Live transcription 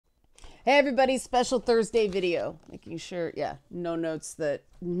Hey everybody, special Thursday video. Making sure, yeah, no notes that,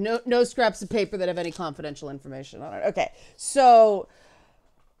 no scraps of paper that have any confidential information on it. Okay, so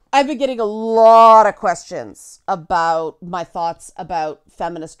I've been getting a lot of questions about my thoughts about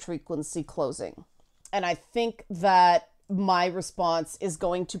feminist frequency closing. And I think that my response is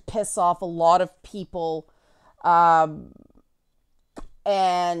going to piss off a lot of people. And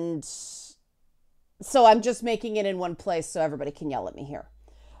so I'm just making it in one place so everybody can yell at me here.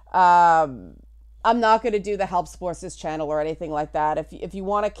 I'm not going to do the Helps Forces channel or anything like that. If you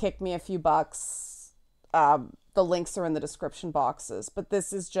want to kick me a few bucks, the links are in the description boxes. But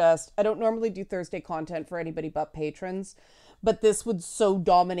this is just, I don't normally do Thursday content for anybody but patrons, but this would so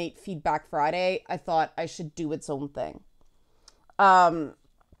dominate Feedback Friday, I thought I should do its own thing. I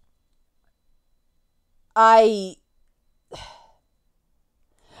I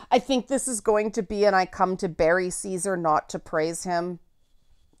think this is going to be an I come to bury Caesar, not to praise him.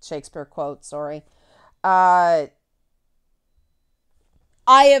 Shakespeare quote, sorry. I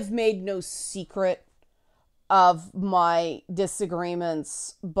have made no secret of my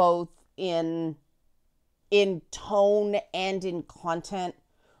disagreements both in tone and in content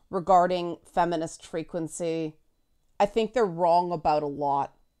regarding feminist frequency. I think they're wrong about a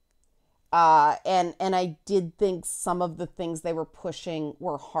lot. And I did think some of the things they were pushing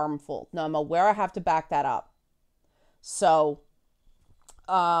were harmful. Now I'm aware I have to back that up. So,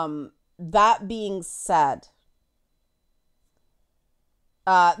 that being said,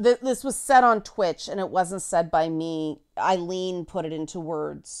 this was said on Twitch and it wasn't said by me. Eileen put it into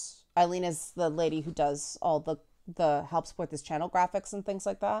words. Eileen is the lady who does all the help support this channel graphics and things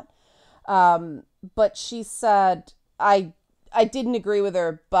like that. But she said, I didn't agree with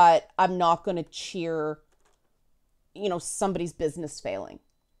her, but I'm not going to cheer, somebody's business failing.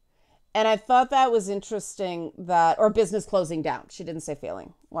 And I thought that was interesting or business closing down. She didn't say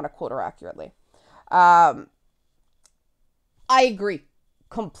failing. I want to quote her accurately. I agree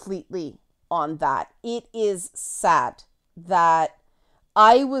completely on that. It is sad that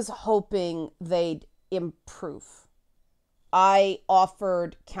I was hoping they'd improve. I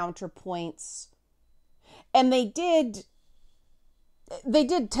offered counterpoints and they did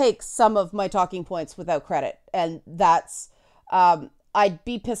take some of my talking points without credit. And that's, I'd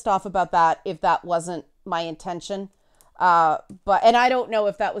be pissed off about that if that wasn't my intention. And I don't know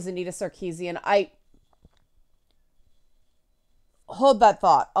if that was Anita Sarkeesian. Hold that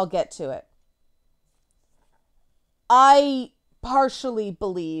thought. I'll get to it. I partially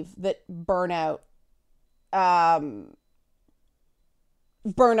believe that burnout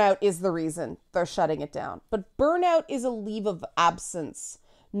is the reason they're shutting it down. But burnout is a leave of absence,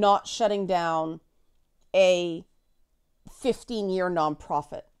 not shutting down a 15-year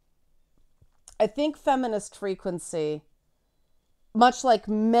nonprofit. I think feminist frequency, much like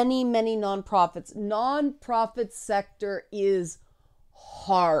many, many nonprofit sector is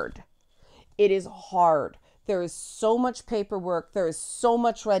hard. It is hard. There is so much paperwork. There is so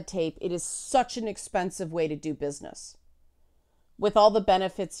much red tape. It is such an expensive way to do business. With all the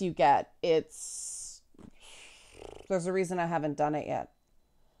benefits you get, there's a reason I haven't done it yet.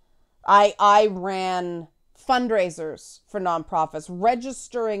 I ran fundraisers for nonprofits,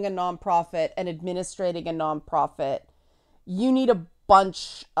 registering a nonprofit and administrating a nonprofit. You need a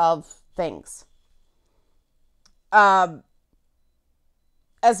bunch of things. As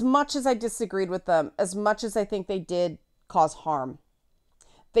much as I disagreed with them, as much as I think they did cause harm,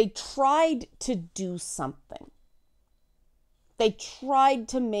 they tried to do something. They tried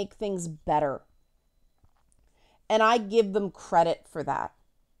to make things better. And I give them credit for that.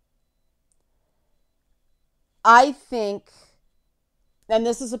 I think, and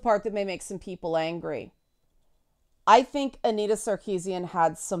this is a part that may make some people angry, I think Anita Sarkeesian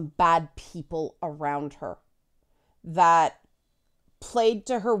had some bad people around her that played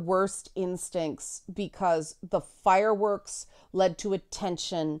to her worst instincts because the fireworks led to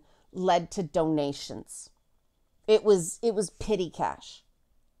attention, led to donations. It was pity cash.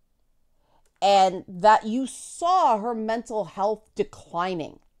 And that you saw her mental health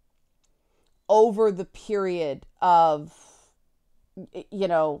declining over the period of,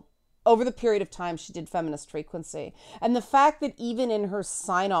 over the period of time she did feminist frequency. And the fact that even in her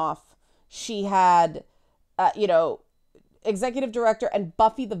sign off, she had, executive director and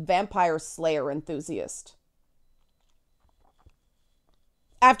Buffy the Vampire Slayer enthusiast.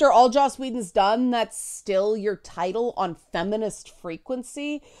 After all Joss Whedon's done, that's still your title on feminist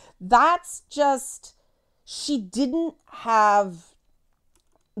frequency. That's just, she didn't have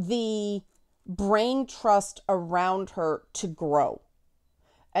the brain trust around her to grow.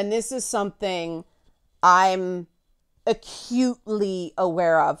 And this is something I'm acutely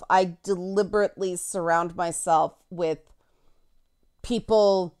aware of. I deliberately surround myself with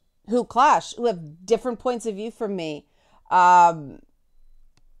people who clash, who have different points of view from me.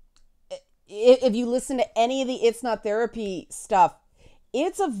 If you listen to any of the It's Not Therapy stuff,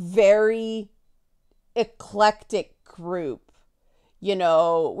 it's a very eclectic group. You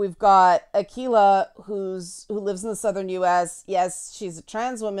know, we've got Akila, who lives in the southern U.S. Yes, she's a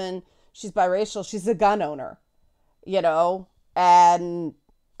trans woman. She's biracial. She's a gun owner, you know, and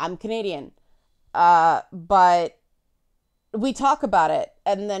I'm Canadian. But we talk about it.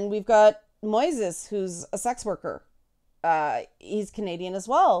 And then we've got Moises, who's a sex worker. He's Canadian as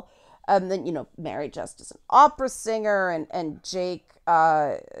well. And then, you know, Mary just is an opera singer, and Jake,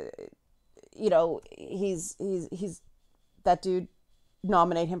 you know, he's that dude,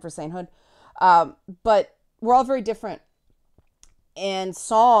 nominate him for sainthood. But we're all very different. And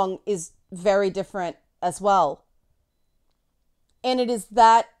song is very different as well. And it is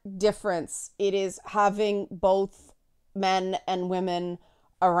that difference. It is having both men and women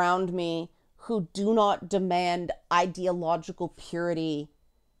around me who do not demand ideological purity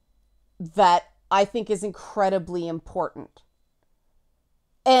that I think is incredibly important.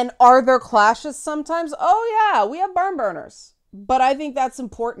 And are there clashes sometimes? Oh yeah, we have barn burners. But I think that's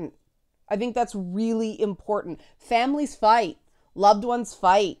important. I think that's really important. Families fight. Loved ones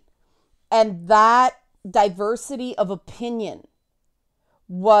fight. And that diversity of opinion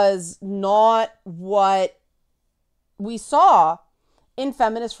was not what we saw in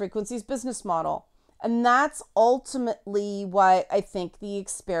Feminist Frequency's business model. And that's ultimately why I think the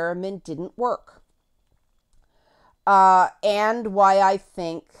experiment didn't work. And why I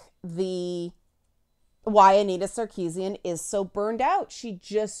think why Anita Sarkeesian is so burned out. She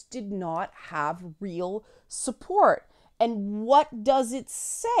just did not have real support. And what does it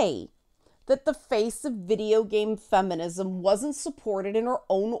say that the face of video game feminism wasn't supported in her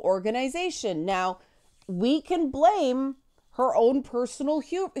own organization? Now, we can blame her own personal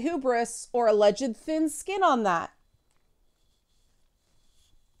hubris or alleged thin skin on that.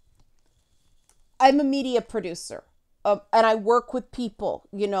 I'm a media producer, and I work with people.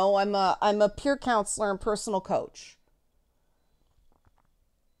 You know, I'm a peer counselor and personal coach.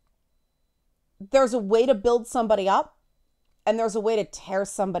 There's a way to build somebody up, and there's a way to tear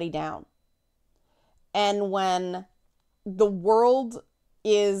somebody down. And when the world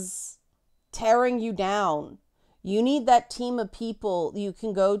is tearing you down, you need that team of people you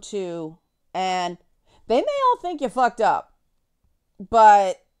can go to, and they may all think you fucked up,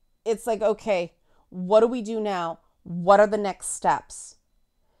 but it's like, okay, what do we do now? What are the next steps?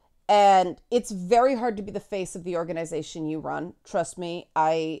 And it's very hard to be the face of the organization you run. Trust me,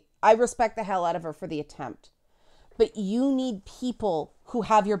 I respect the hell out of her for the attempt. But you need people who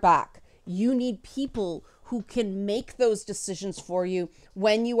have your back. You need people who can make those decisions for you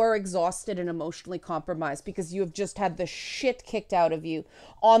when you are exhausted and emotionally compromised because you have just had the shit kicked out of you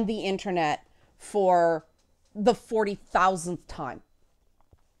on the internet for the 40,000th time.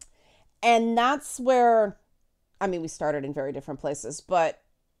 And that's where, I mean, we started in very different places, but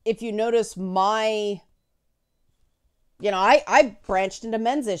if you notice I branched into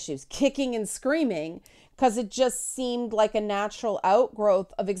men's issues, kicking and screaming, because it just seemed like a natural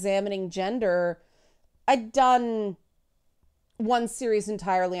outgrowth of examining gender. I'd done one series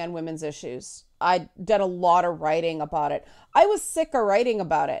entirely on women's issues. I'd done a lot of writing about it. I was sick of writing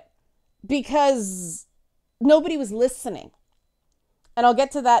about it because nobody was listening. And I'll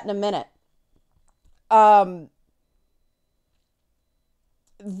get to that in a minute.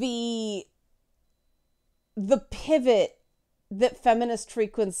 The pivot that Feminist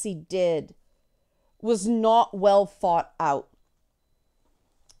Frequency did was not well thought out.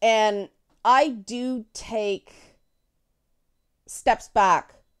 And I do take steps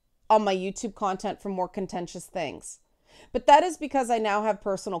back on my YouTube content for more contentious things. But that is because I now have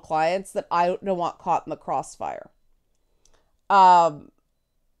personal clients that I don't want caught in the crossfire. But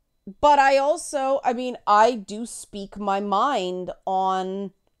I also, I do speak my mind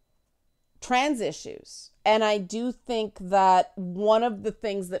on trans issues. And I do think that one of the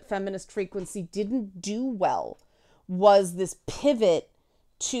things that Feminist Frequency didn't do well was this pivot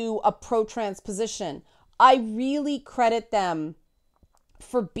to a pro-trans position. I really credit them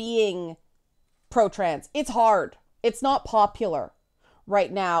for being pro-trans. It's hard. It's not popular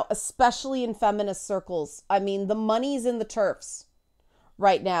right now, especially in feminist circles. I mean, the money's in the TERFs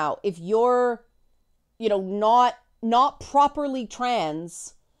right now. If you're, not properly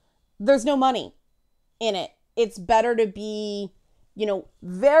trans, there's no money in it. It's better to be,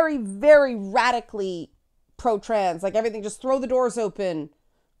 very, very radically pro-trans, like everything, just throw the doors open,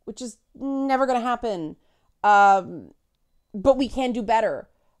 which is never going to happen. but we can do better.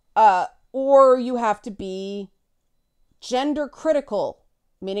 Or you have to be gender critical,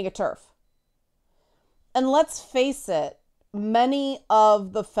 meaning a TERF. And let's face it, many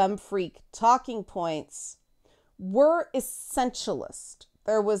of the FemFreak talking points were essentialist.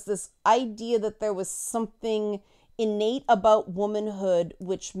 There was this idea that there was something innate about womanhood,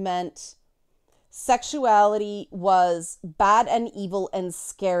 which meant sexuality was bad and evil and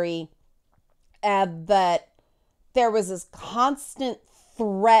scary, and that there was this constant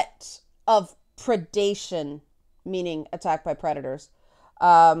threat of predation, meaning attack by predators,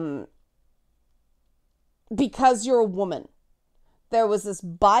 because you're a woman. There was this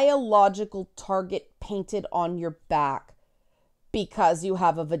biological target painted on your back because you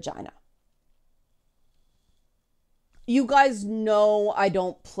have a vagina. You guys know I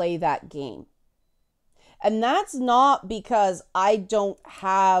don't play that game. And that's not because I don't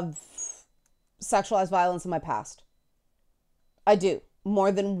have sexualized violence in my past. I do,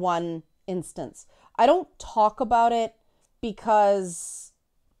 more than one instance. I don't talk about it because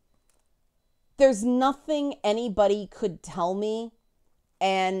there's nothing anybody could tell me,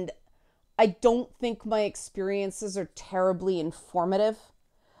 and I don't think my experiences are terribly informative.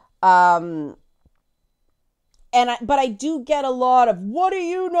 But I do get a lot of, what do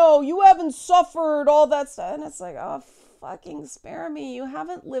you know? You haven't suffered, all that stuff. And it's like, oh, fucking spare me. You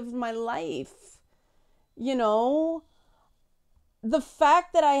haven't lived my life. You know? The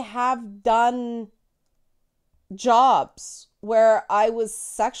fact that I have done jobs where I was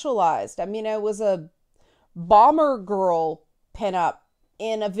sexualized. I mean, I was a bomber girl pinup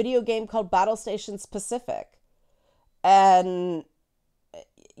in a video game called Battle Station Specific. And,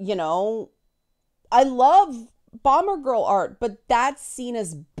 you know, I love bomber girl art, but that's seen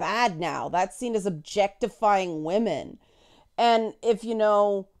as bad now. That's seen as objectifying women. And if, you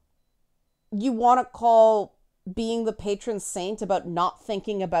know, you want to call being the patron saint about not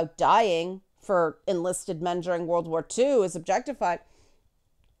thinking about dying for enlisted men during World War II is objectified,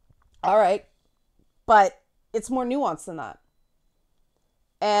 all right, but it's more nuanced than that.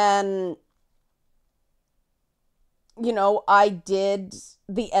 And, you know, I did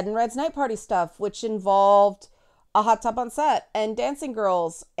the Ed and Red's Night Party stuff, which involved a hot tub on set and dancing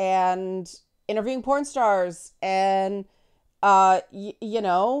girls and interviewing porn stars. And, you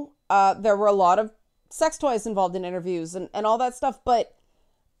know, there were a lot of sex toys involved in interviews and all that stuff. But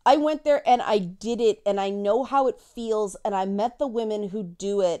I went there and I did it, and I know how it feels, and I met the women who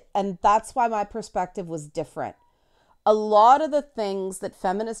do it. And that's why my perspective was different. A lot of the things that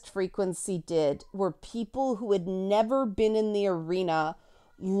Feminist Frequency did were people who had never been in the arena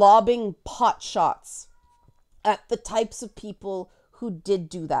lobbing pot shots at the types of people who did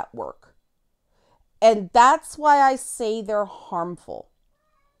do that work. And that's why I say they're harmful.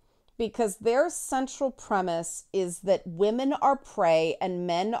 Because their central premise is that women are prey and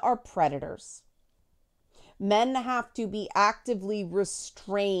men are predators. Men have to be actively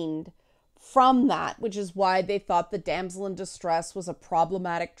restrained from that, which is why they thought the damsel in distress was a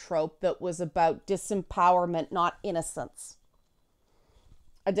problematic trope that was about disempowerment, not innocence.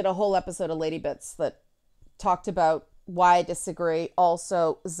 I did a whole episode of Lady Bits that talked about why I disagree.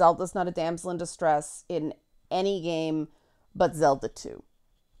 Also, Zelda's not a damsel in distress in any game but Zelda 2.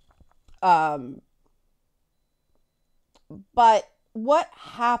 But what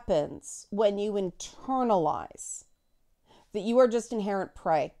happens when you internalize that you are just inherent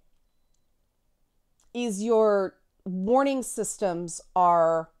prey is your warning systems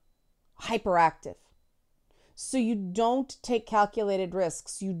are hyperactive. So you don't take calculated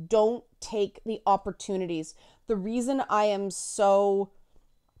risks. You don't take the opportunities. The reason I am so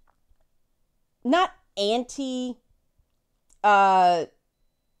not anti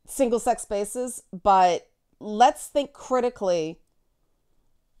single sex spaces, but let's think critically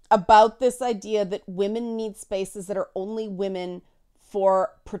about this idea that women need spaces that are only women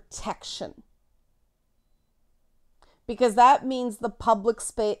for protection. Because that means the public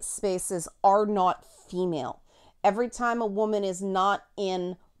spaces are not female. Every time a woman is not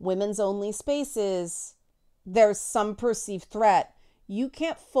in women's only spaces, there's some perceived threat. You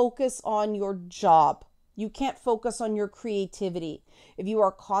can't focus on your job. You can't focus on your creativity if you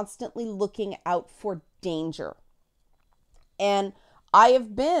are constantly looking out for danger. And I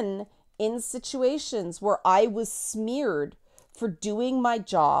have been in situations where I was smeared for doing my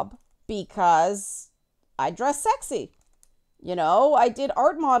job because I dress sexy. You know, I did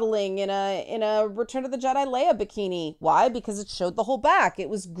art modeling in a Return of the Jedi Leia bikini. Why? Because it showed the whole back. It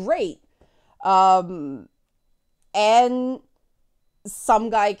was great. And some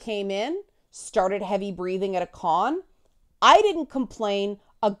guy came in, started heavy breathing at a con. I didn't complain.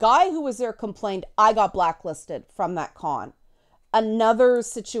 A guy who was there complained. I got blacklisted from that con. Another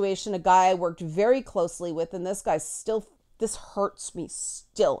situation, a guy I worked very closely with, and this guy still, this hurts me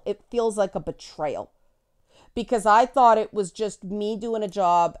still. It feels like a betrayal because I thought it was just me doing a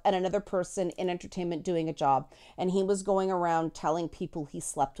job and another person in entertainment doing a job. And he was going around telling people he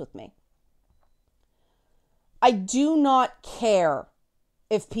slept with me. I do not care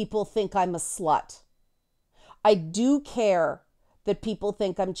if people think I'm a slut. I do care that people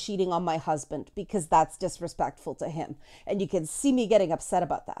think I'm cheating on my husband because that's disrespectful to him. And you can see me getting upset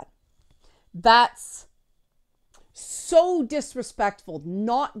about that. That's so disrespectful,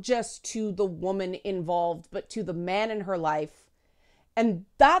 not just to the woman involved, but to the man in her life. And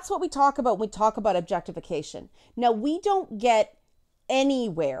that's what we talk about when we talk about objectification. Now, we don't get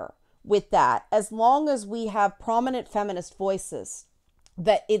anywhere with that as long as we have prominent feminist voices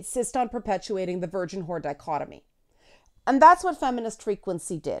that insist on perpetuating the virgin whore dichotomy. And that's what Feminist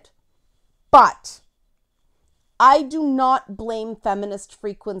Frequency did. But I do not blame Feminist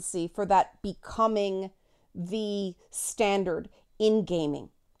Frequency for that becoming the standard in gaming.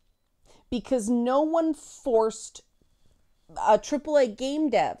 Because no one forced AAA game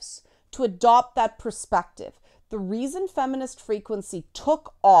devs to adopt that perspective. The reason Feminist Frequency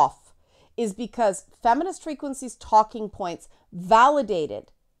took off is because Feminist Frequency's talking points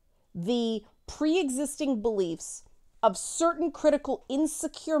validated the pre-existing beliefs of certain critical,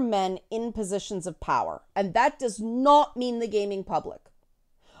 insecure men in positions of power. And that does not mean the gaming public.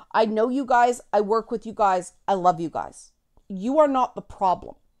 I know you guys. I work with you guys. I love you guys. You are not the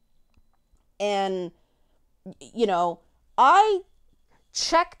problem. And, you know, I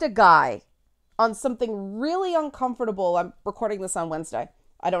checked a guy on something really uncomfortable. I'm recording this on Wednesday.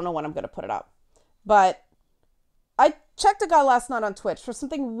 I don't know when I'm going to put it up. But I checked a guy last night on Twitch for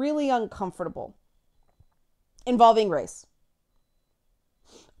something really uncomfortable involving race.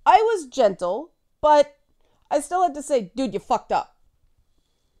 I was gentle, but I still had to say, dude, you fucked up.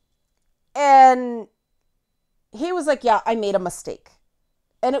 And he was like, yeah, I made a mistake.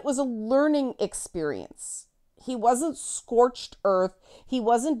 And it was a learning experience. He wasn't scorched earth. He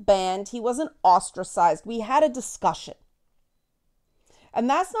wasn't banned. He wasn't ostracized. We had a discussion. And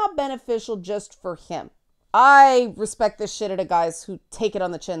that's not beneficial just for him. I respect the shit out of guys who take it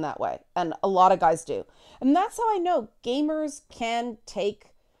on the chin that way. And a lot of guys do. And that's how I know gamers can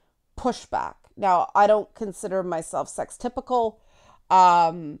take pushback. Now, I don't consider myself sex typical.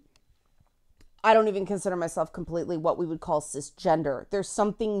 I don't even consider myself completely what we would call cisgender. There's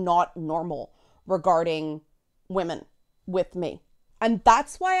something not normal regarding women with me. And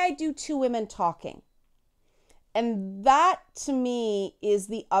that's why I do two women talking. And that, to me, is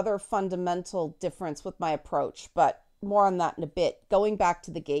the other fundamental difference with my approach. But more on that in a bit. Going back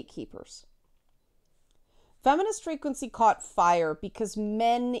to the gatekeepers. Feminist Frequency caught fire because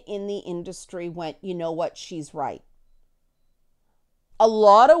men in the industry went, you know what, she's right. A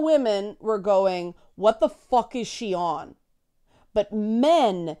lot of women were going, what the fuck is she on? But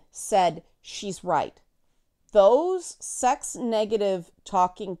men said, she's right. Those sex-negative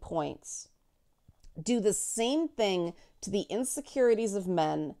talking points do the same thing to the insecurities of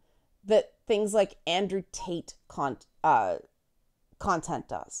men that things like Andrew Tate content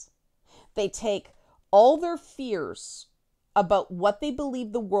does. They take all their fears about what they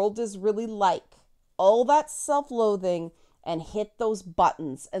believe the world is really like, all that self-loathing, and hit those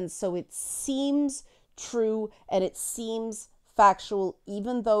buttons. And so it seems true and it seems factual,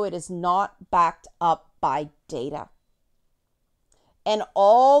 even though it is not backed up by data. And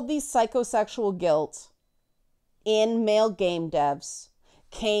all the psychosexual guilt in male game devs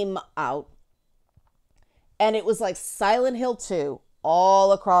came out. And it was like Silent Hill 2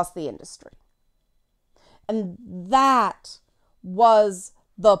 all across the industry. And that was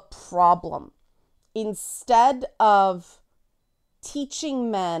the problem. Instead of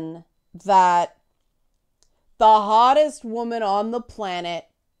teaching men that the hottest woman on the planet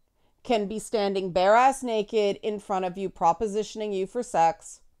can be standing bare-ass naked in front of you, propositioning you for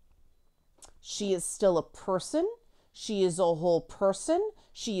sex. She is still a person. She is a whole person.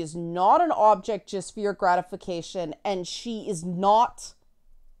 She is not an object just for your gratification. And she is not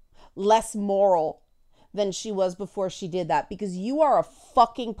less moral than she was before she did that. Because you are a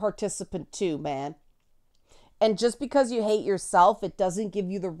fucking participant too, man. And just because you hate yourself, it doesn't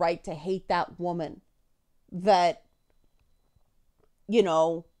give you the right to hate that woman that, you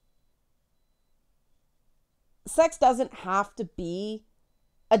know, sex doesn't have to be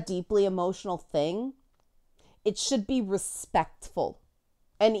a deeply emotional thing. It should be respectful.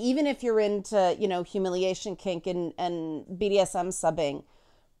 And even if you're into, you know, humiliation kink and BDSM subbing,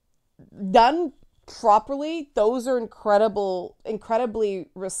 done properly, those are incredibly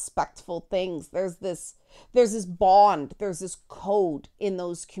respectful things. There's this bond, there's this code in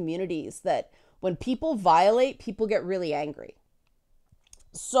those communities that when people violate, people get really angry.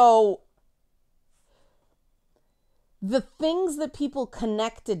 So the things that people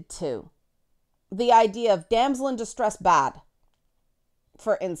connected to, the idea of damsel in distress bad,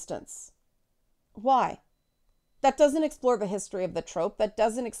 for instance, why? That doesn't explore the history of the trope. That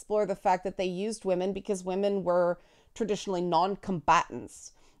doesn't explore the fact that they used women because women were traditionally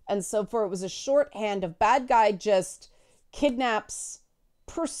non-combatants. And so it was a shorthand of bad guy just kidnaps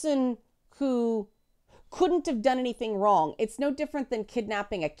person who couldn't have done anything wrong. It's no different than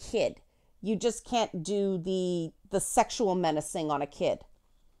kidnapping a kid. You just can't do the sexual menacing on a kid.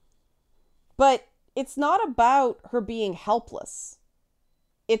 But it's not about her being helpless.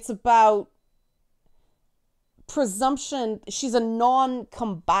 It's about presumption. She's a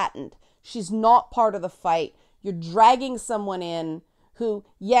non-combatant. She's not part of the fight. You're dragging someone in who,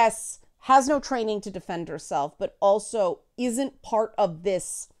 yes, has no training to defend herself, but also isn't part of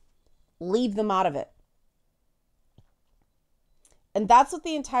this. Leave them out of it. And that's what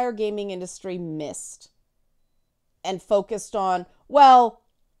the entire gaming industry missed and focused on. Well,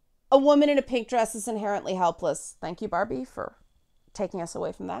 a woman in a pink dress is inherently helpless. Thank you, Barbie, for taking us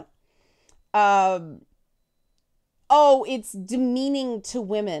away from that. Oh, it's demeaning to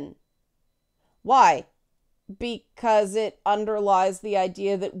women. Why? Because it underlies the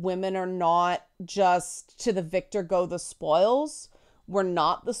idea that women are not just to the victor go the spoils. We're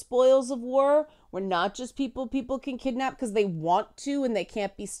not the spoils of war. We're not just people can kidnap because they want to and they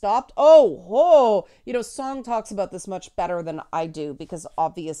can't be stopped. Oh, Song talks about this much better than I do because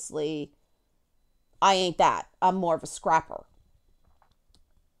obviously I ain't that. I'm more of a scrapper.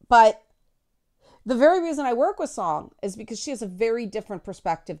 But the very reason I work with Song is because she has a very different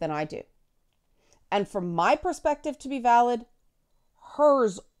perspective than I do. And for my perspective to be valid,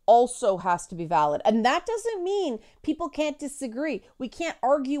 hers also has to be valid. And that doesn't mean people can't disagree. We can't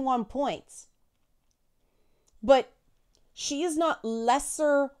argue on points. But she is not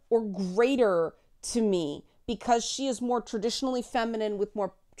lesser or greater to me because she is more traditionally feminine with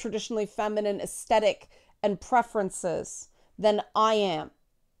more traditionally feminine aesthetic and preferences than I am.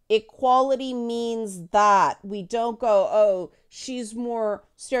 Equality means that we don't go, oh, she's more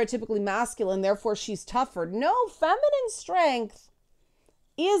stereotypically masculine, therefore she's tougher. No, feminine strength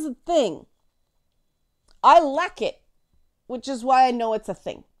is a thing. I lack it, which is why I know it's a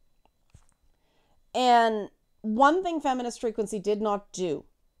thing. And one thing Feminist Frequency did not do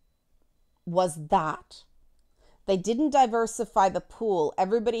was that. They didn't diversify the pool.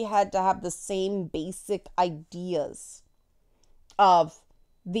 Everybody had to have the same basic ideas of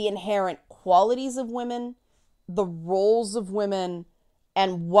the inherent qualities of women, the roles of women,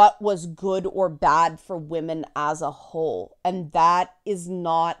 and what was good or bad for women as a whole. And that is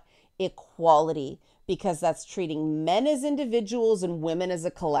not equality because that's treating men as individuals and women as a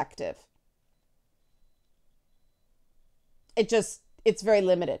collective. It's very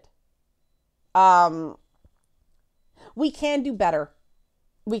limited. We can do better.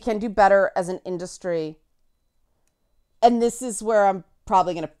 We can do better as an industry. And this is where I'm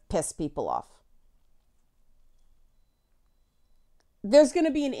probably going to piss people off. There's going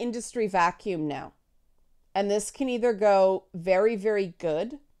to be an industry vacuum now. And this can either go very, very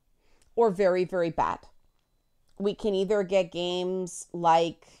good or very, very bad. We can either get games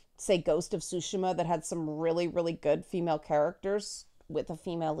like, say, Ghost of Tsushima that had some really, really good female characters with a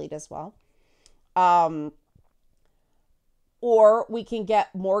female lead as well. Or we can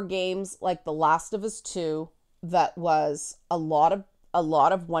get more games like The Last of Us 2 that was a lot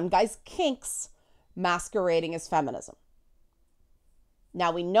of one guy's kinks masquerading as feminism.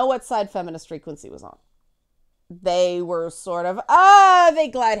 Now we know what side Feminist Frequency was on. They were sort of, they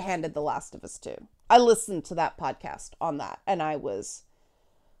glad-handed The Last of Us 2. I listened to that podcast on that, and I was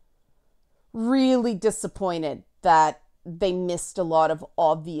really disappointed that they missed a lot of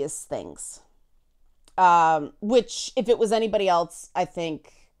obvious things. Which, if it was anybody else, I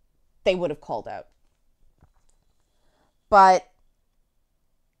think they would have called out. But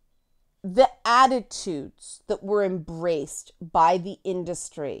the attitudes that were embraced by the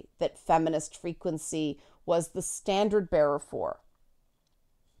industry that Feminist Frequency was the standard bearer for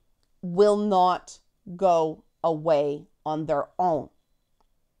will not go away on their own.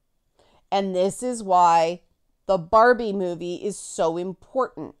 And this is why the Barbie movie is so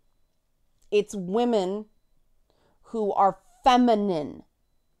important. It's women who are feminine,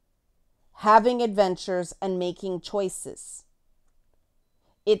 having adventures and making choices.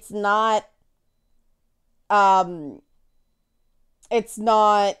 It's not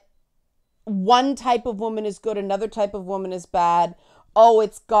one type of woman is good, another type of woman is bad. Oh,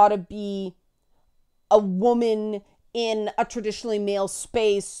 it's got to be a woman in a traditionally male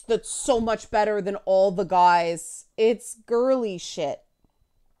space that's so much better than all the guys. It's girly shit.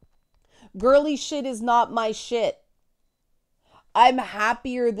 Girly shit is not my shit. I'm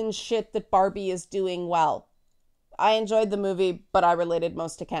happier than shit that Barbie is doing well. I enjoyed the movie, but I related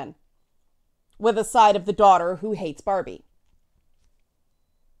most to Ken, with a side of the daughter who hates Barbie.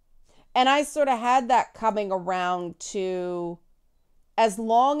 And I sort of had that coming around to, as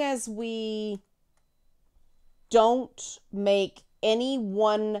long as we don't make any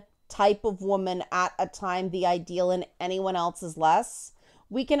one type of woman at a time the ideal and anyone else is less,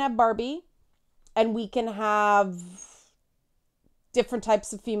 we can have Barbie and we can have different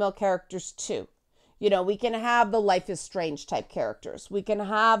types of female characters too. You know, we can have the Life is Strange type characters. We can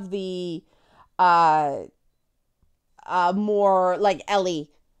have the more like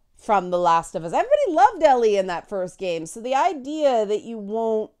Ellie from The Last of Us. Everybody loved Ellie in that first game. So the idea that you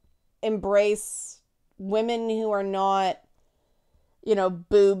won't embrace women who are not, you know,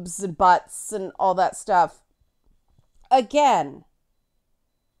 boobs and butts and all that stuff. Again,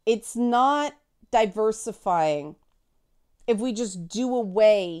 it's not diversifying if we just do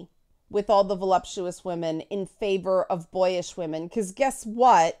away with all the voluptuous women in favor of boyish women. Because guess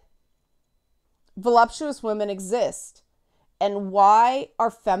what? Voluptuous women exist. And why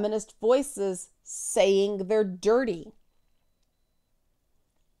are feminist voices saying they're dirty?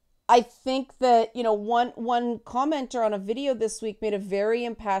 I think that, you know, one commenter on a video this week made a very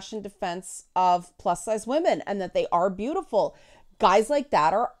impassioned defense of plus size women and that they are beautiful. Guys like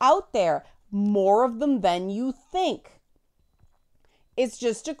that are out there, more of them than you think. It's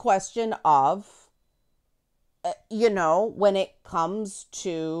just a question of, you know, when it comes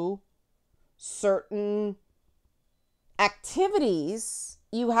to certain activities,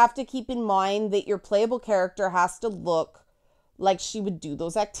 you have to keep in mind that your playable character has to look like she would do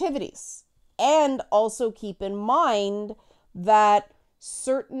those activities. And also keep in mind that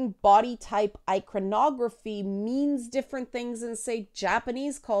certain body type iconography means different things in, say,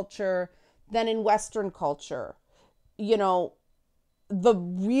 Japanese culture than in Western culture. You know, the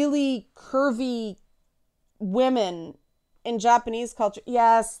really curvy women in Japanese culture,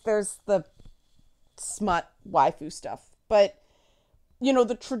 yes, there's the smut waifu stuff, but you know,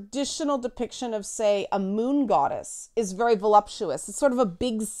 the traditional depiction of, say, a moon goddess is very voluptuous. It's sort of a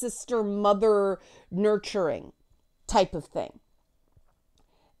big sister, mother, nurturing type of thing.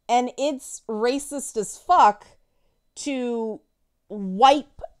 And it's racist as fuck to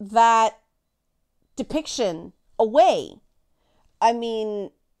wipe that depiction away. I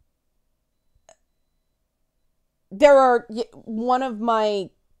mean, there are, one of my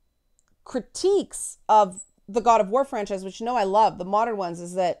critiques of the God of War franchise, which you know I love, the modern ones,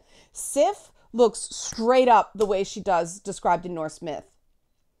 is that Sif looks straight up the way she does described in Norse myth.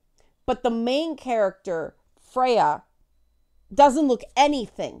 But the main character, Freya, doesn't look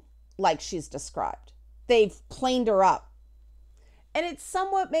anything like she's described. They've planed her up. And it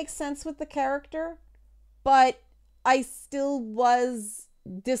somewhat makes sense with the character, but I still was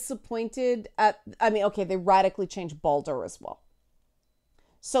disappointed at, I mean, okay, they radically changed Baldur as well.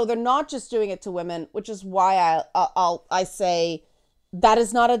 So they're not just doing it to women, which is why I say that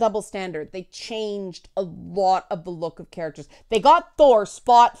is not a double standard. They changed a lot of the look of characters. They got Thor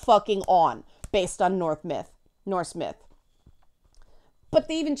spot fucking on based on Norse myth. But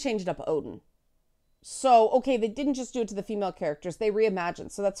they even changed up Odin. So, okay, they didn't just do it to the female characters. They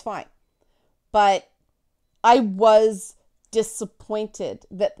reimagined, so that's fine. But I was disappointed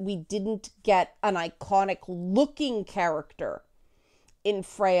that we didn't get an iconic looking character in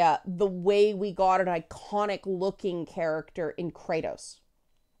Freya the way we got an iconic looking character in Kratos.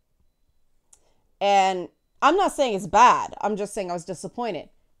 And I'm not saying it's bad. I'm just saying I was disappointed.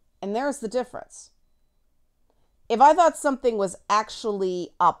 And there's the difference. If I thought something was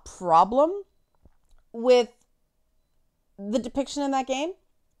actually a problem with the depiction in that game,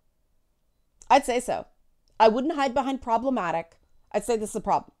 I'd say so. I wouldn't hide behind problematic. I'd say this is a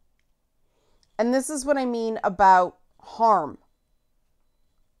problem. And this is what I mean about harm.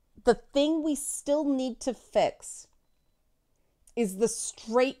 The thing we still need to fix is the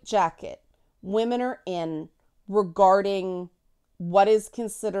straitjacket women are in regarding what is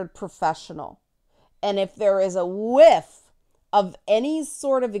considered professional. And if there is a whiff of any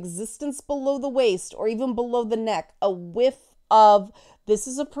sort of existence below the waist or even below the neck, a whiff of this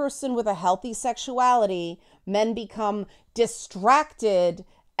is a person with a healthy sexuality, men become distracted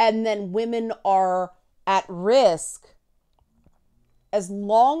and then women are at risk. As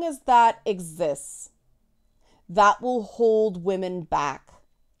long as that exists, that will hold women back.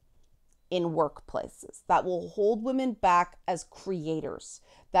 in workplaces, that will hold women back as creators,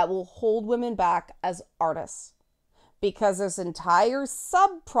 that will hold women back as artists. Because there's an entire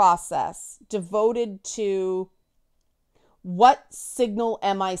sub-process devoted to what signal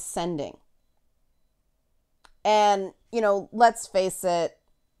am I sending? And, let's face it,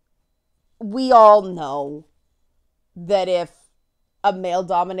 we all know that if a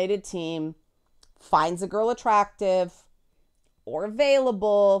male-dominated team finds a girl attractive or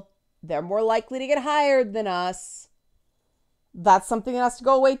available, they're more likely to get hired than us. That's something that has to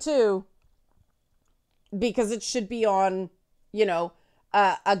go away too. Because it should be on,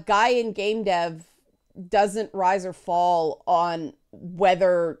 a guy in game dev doesn't rise or fall on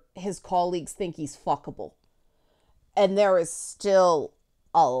whether his colleagues think he's fuckable. And there is still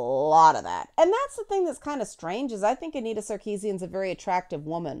a lot of that. And that's the thing that's kind of strange, is I think Anita Sarkeesian's a very attractive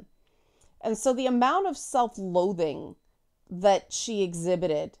woman. And so the amount of self-loathing that she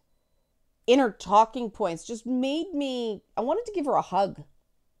exhibited in her talking points just made me, I wanted to give her a hug.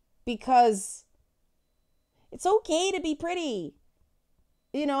 Because it's okay to be pretty.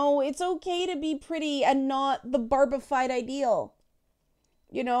 It's okay to be pretty and not the barbified ideal.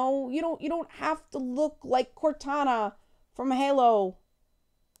 You don't have to look like Cortana from Halo.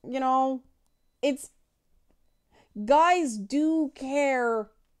 It's, guys do care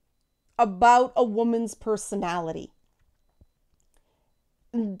about a woman's personality.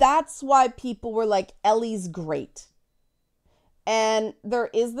 That's why people were like, Ellie's great. And there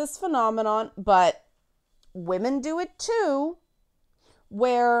is this phenomenon, but women do it too,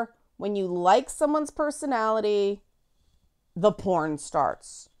 where when you like someone's personality, the porn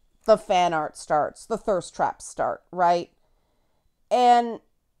starts, the fan art starts, the thirst traps start, right? And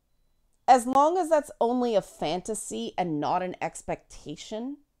as long as that's only a fantasy and not an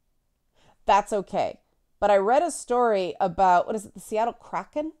expectation, that's okay. But I read a story about, the Seattle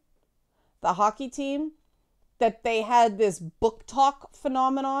Kraken, the hockey team, that they had this book talk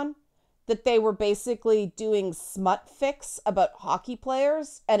phenomenon, that they were basically doing smut fics about hockey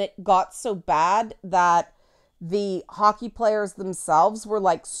players, and it got so bad that the hockey players themselves were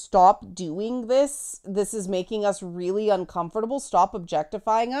like, stop doing this. This is making us really uncomfortable. Stop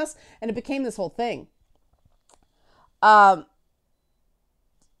objectifying us. And it became this whole thing. So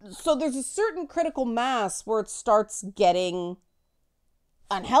there's a certain critical mass where it starts getting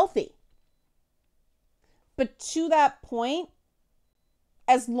unhealthy. But to that point,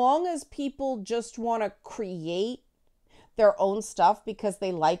 as long as people just want to create their own stuff because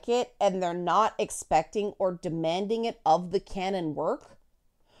they like it and they're not expecting or demanding it of the canon work,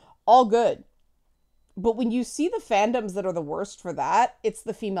 all good. But when you see the fandoms that are the worst for that, it's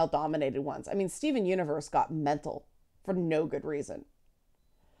the female-dominated ones. I mean, Steven Universe got mental for no good reason.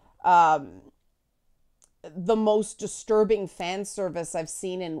 The most disturbing fan service I've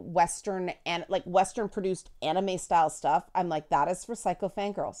seen in Western and Western produced anime style stuff, I'm like, that is for psycho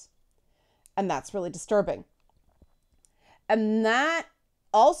fangirls. And that's really disturbing. And that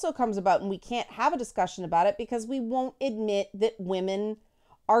also comes about, and we can't have a discussion about it because we won't admit that women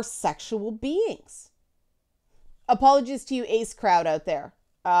are sexual beings. Apologies to you ace crowd out there.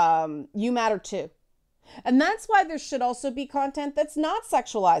 You matter too. And that's why there should also be content that's not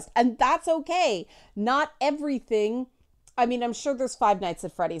sexualized. And that's okay. Not everything. I mean, I'm sure there's Five Nights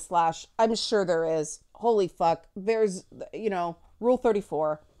at Freddy's / I'm sure there is. Holy fuck. There's, Rule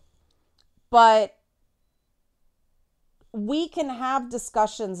 34. But we can have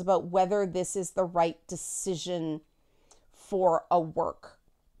discussions about whether this is the right decision for a work.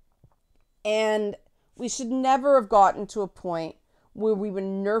 And we should never have gotten to a point where we were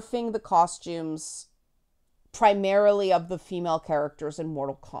nerfing the costumes primarily of the female characters in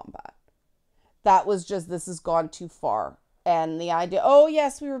Mortal Kombat. That was just, this has gone too far. And the idea, oh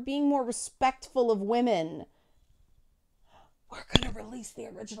yes, we were being more respectful of women. We're going to release the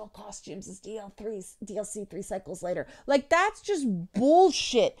original costumes as DLC 3 cycles later. Like, that's just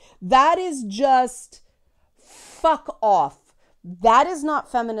bullshit. That is just fuck off. That is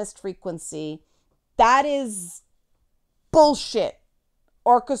not feminist frequency. That is bullshit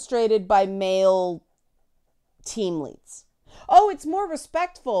orchestrated by male team leads. Oh, it's more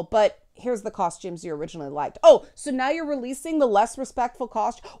respectful, but here's the costumes you originally liked. Oh, so now you're releasing the less respectful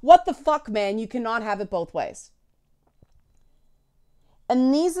costume? What the fuck, man? You cannot have it both ways.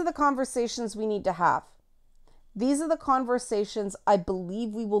 And these are the conversations we need to have. These are the conversations I believe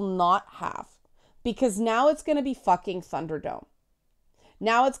we will not have, because now it's going to be fucking Thunderdome.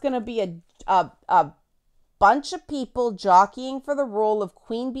 Now it's going to be a bunch of people jockeying for the role of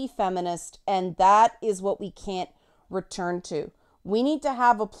queen bee feminist, and that is what we can't return to. We need to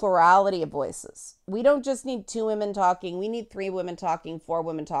have a plurality of voices. We don't just need 2 women talking. We need 3 women talking, 4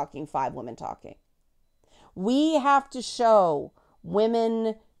 women talking, 5 women talking. We have to show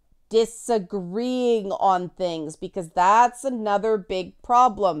women disagreeing on things, because that's another big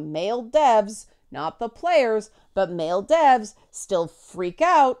problem. Male devs, not the players, but male devs still freak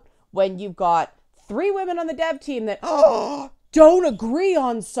out when you've got 3 women on the dev team that don't agree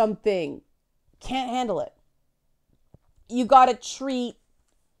on something. Can't handle it. You got to treat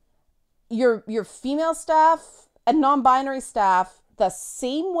your female staff and non-binary staff the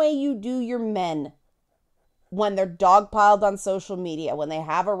same way you do your men when they're dogpiled on social media, when they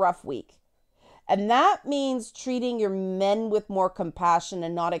have a rough week. And that means treating your men with more compassion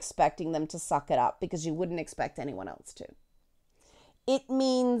and not expecting them to suck it up, because you wouldn't expect anyone else to. It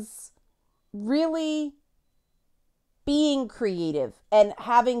means really being creative and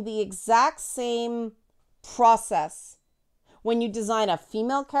having the exact same process when you design a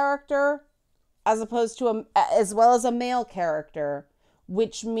female character as opposed to as well as a male character,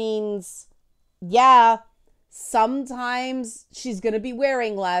 which means, yeah, sometimes she's going to be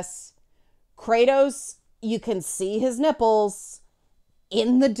wearing less. Kratos, you can see his nipples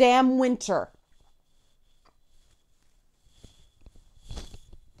in the damn winter.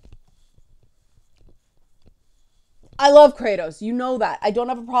 I love Kratos. You know that. I don't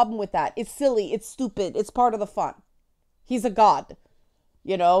have a problem with that. It's silly. It's stupid. It's part of the fun. He's a god.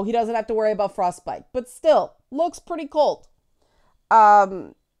 You know, he doesn't have to worry about frostbite. But still, looks pretty cold.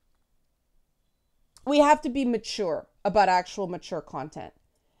 We have to be mature about actual mature content.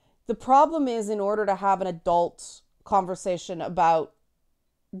 The problem is, in order to have an adult conversation about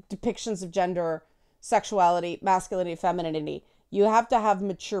depictions of gender, sexuality, masculinity, femininity, you have to have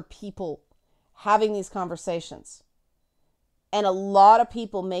mature people having these conversations. And a lot of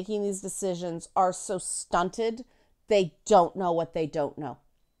people making these decisions are so stunted, they don't know what they don't know.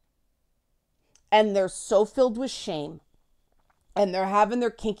 And they're so filled with shame. And they're having their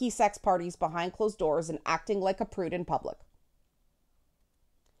kinky sex parties behind closed doors and acting like a prude in public.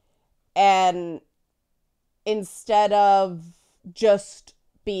 And instead of just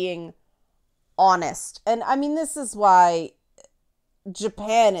being honest. And I mean, this is why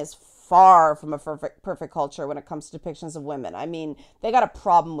Japan is far from a perfect culture when it comes to depictions of women. I mean, they got a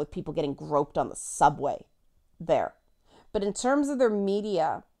problem with people getting groped on the subway there. But in terms of their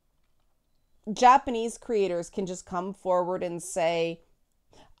media, Japanese creators can just come forward and say,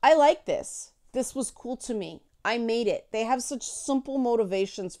 I like this. This was cool to me. I made it. They have such simple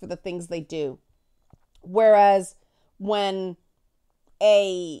motivations for the things they do. Whereas when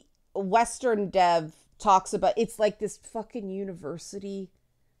a Western dev talks about, it's like this fucking university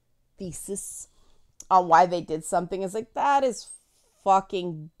thesis on why they did something. It's like, that is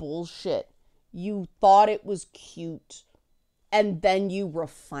fucking bullshit. You thought it was cute and then you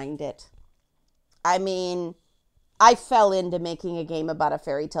refined it. I mean, I fell into making a game about a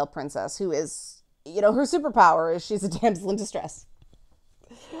fairy tale princess who is, you know, her superpower is she's a damsel in distress.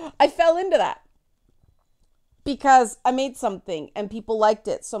 I fell into that because I made something and people liked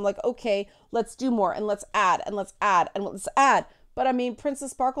it. So I'm like, okay, let's do more and let's add and let's add and let's add. But I mean,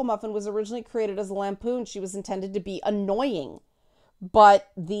 Princess Sparkle Muffin was originally created as a lampoon. She was intended to be annoying, but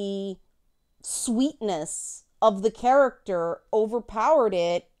the sweetness of the character overpowered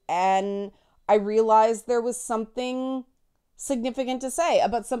it, and I realized there was something significant to say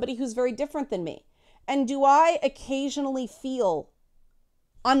about somebody who's very different than me. And do I occasionally feel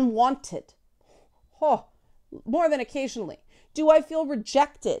unwanted? Oh, more than occasionally. Do I feel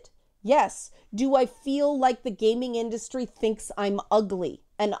rejected? Yes. Do I feel like the gaming industry thinks I'm ugly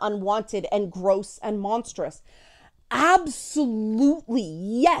and unwanted and gross and monstrous? Absolutely.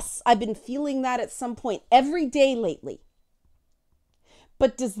 Yes. I've been feeling that at some point every day lately.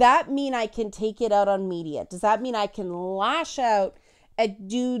 But does that mean I can take it out on media? Does that mean I can lash out at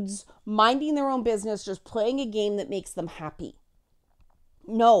dudes minding their own business, just playing a game that makes them happy?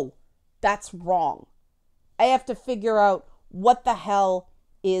 No, that's wrong. I have to figure out what the hell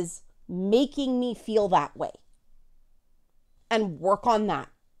is making me feel that way and work on that.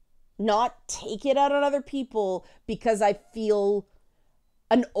 Not take it out on other people because I feel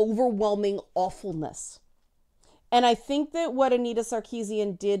an overwhelming awfulness. And I think that what Anita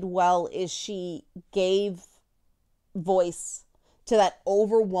Sarkeesian did well is she gave voice to that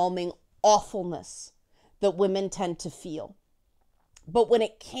overwhelming awfulness that women tend to feel. But when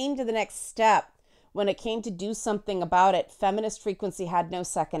it came to the next step, when it came to do something about it, Feminist Frequency had no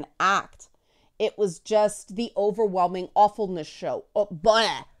second act. It was just the overwhelming awfulness show. Oh,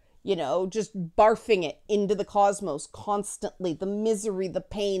 blah. just barfing it into the cosmos constantly. The misery, the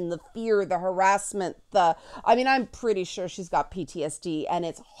pain, the fear, the harassment, I'm pretty sure she's got PTSD and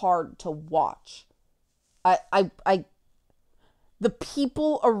it's hard to watch. The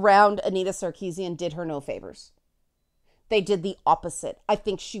people around Anita Sarkeesian did her no favors. They did the opposite. I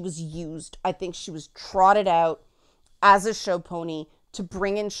think she was used. I think she was trotted out as a show pony to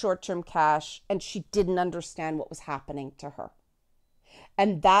bring in short-term cash, and she didn't understand what was happening to her.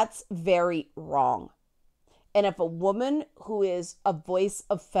 And that's very wrong. And if a woman who is a voice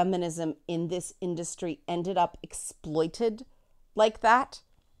of feminism in this industry ended up exploited like that,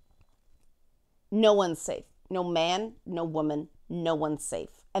 no one's safe. No man, no woman, no one's safe.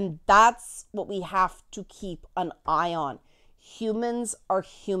 And that's what we have to keep an eye on. Humans are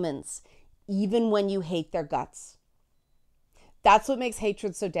humans, even when you hate their guts. That's what makes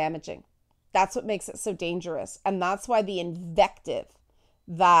hatred so damaging. That's what makes it so dangerous. And that's why the invective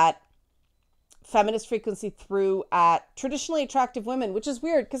that Feminist Frequency threw at traditionally attractive women, which is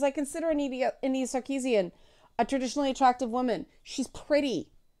weird because I consider Anita Sarkeesian a traditionally attractive woman. She's pretty,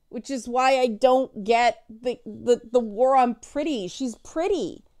 which is why I don't get the war on pretty. She's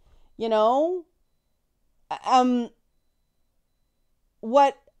pretty,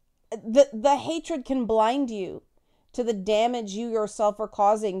 what the hatred can blind you to the damage you yourself are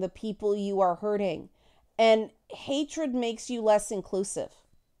causing, the people you are hurting. And hatred makes you less inclusive.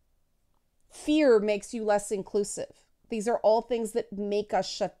 Fear makes you less inclusive. These are all things that make us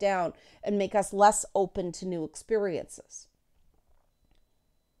shut down and make us less open to new experiences.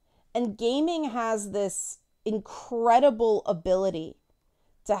 And gaming has this incredible ability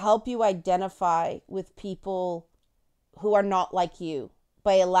to help you identify with people who are not like you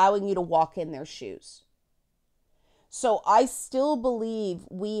by allowing you to walk in their shoes. So I still believe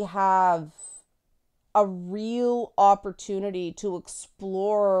we have a real opportunity to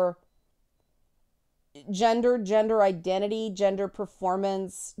explore gender identity, gender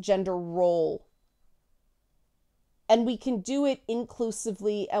performance, gender role. And we can do it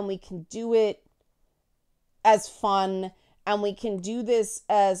inclusively, and we can do it as fun, and we can do this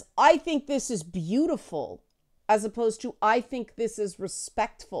as, I think this is beautiful, as opposed to, I think this is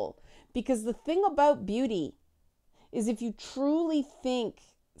respectful. Because the thing about beauty is if you truly think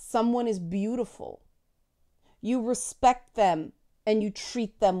someone is beautiful, you respect them and you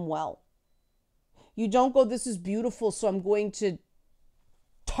treat them well. You don't go, this is beautiful, so I'm going to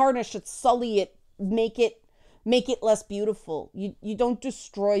tarnish it, sully it, make it less beautiful. You don't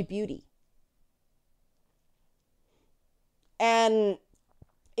destroy beauty. And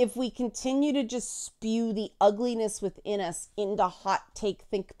if we continue to just spew the ugliness within us into hot take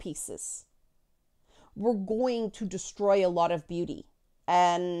think pieces, we're going to destroy a lot of beauty.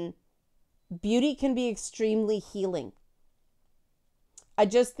 And beauty can be extremely healing. I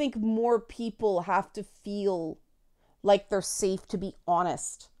just think more people have to feel like they're safe to be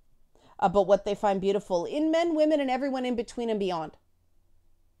honest about what they find beautiful in men, women, and everyone in between and beyond.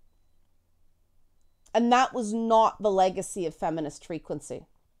 And that was not the legacy of Feminist Frequency.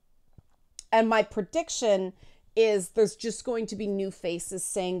 And my prediction is there's just going to be new faces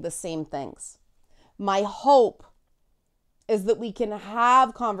saying the same things. My hope is that we can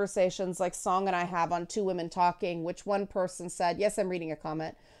have conversations like Song and I have on Two Women Talking, which one person said, yes, I'm reading a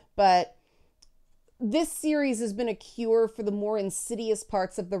comment, but this series has been a cure for the more insidious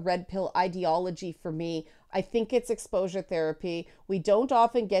parts of the red pill ideology for me. I think it's exposure therapy. We don't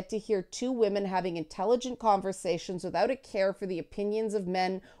often get to hear two women having intelligent conversations without a care for the opinions of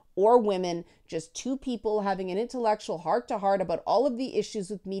men or women, just two people having an intellectual heart-to-heart about all of the issues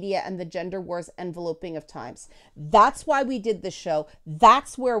with media and the gender wars enveloping of times. That's why we did this show.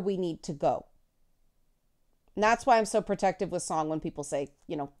 That's where we need to go. And that's why I'm so protective with Song when people say,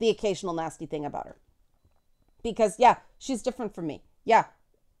 the occasional nasty thing about her. Because, yeah, she's different from me. Yeah,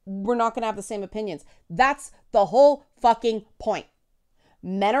 we're not going to have the same opinions. That's the whole fucking point.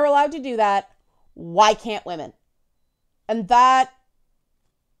 Men are allowed to do that. Why can't women? And the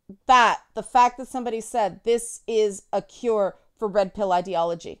fact that somebody said this is a cure for red pill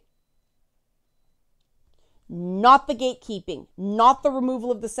ideology. Not the gatekeeping, not the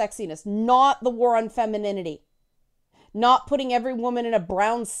removal of the sexiness, not the war on femininity, not putting every woman in a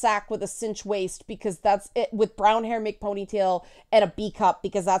brown sack with a cinch waist because that's it, with brown hair, make ponytail, and a B cup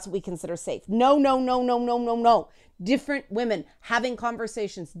because that's what we consider safe. No. Different women having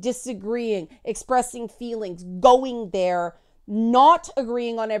conversations, disagreeing, expressing feelings, going there, not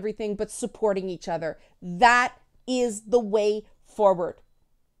agreeing on everything, but supporting each other. That is the way forward.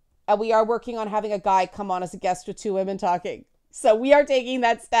 And we are working on having a guy come on as a guest with Two Women Talking. So we are taking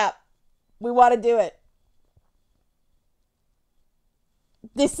that step. We want to do it.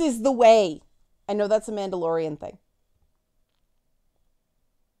 This is the way. I know that's a Mandalorian thing.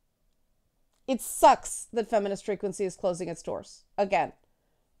 It sucks that Feminist Frequency is closing its doors. Again,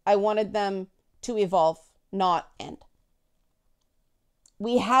 I wanted them to evolve, not end.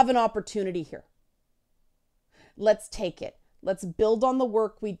 We have an opportunity here. Let's take it. Let's build on the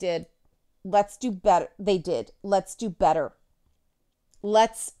work we did. Let's do better. They did. Let's do better.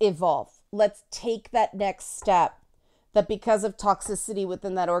 Let's evolve. Let's take that next step that because of toxicity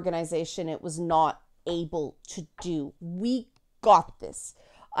within that organization, it was not able to do. We got this.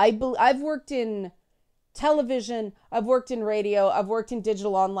 I've worked in television, I've worked in radio, I've worked in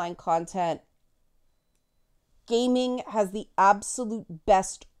digital online content. Gaming has the absolute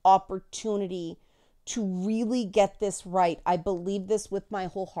best opportunity to really get this right. I believe this with my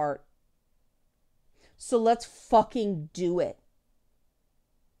whole heart. So let's fucking do it.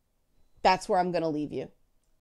 That's where I'm going to leave you.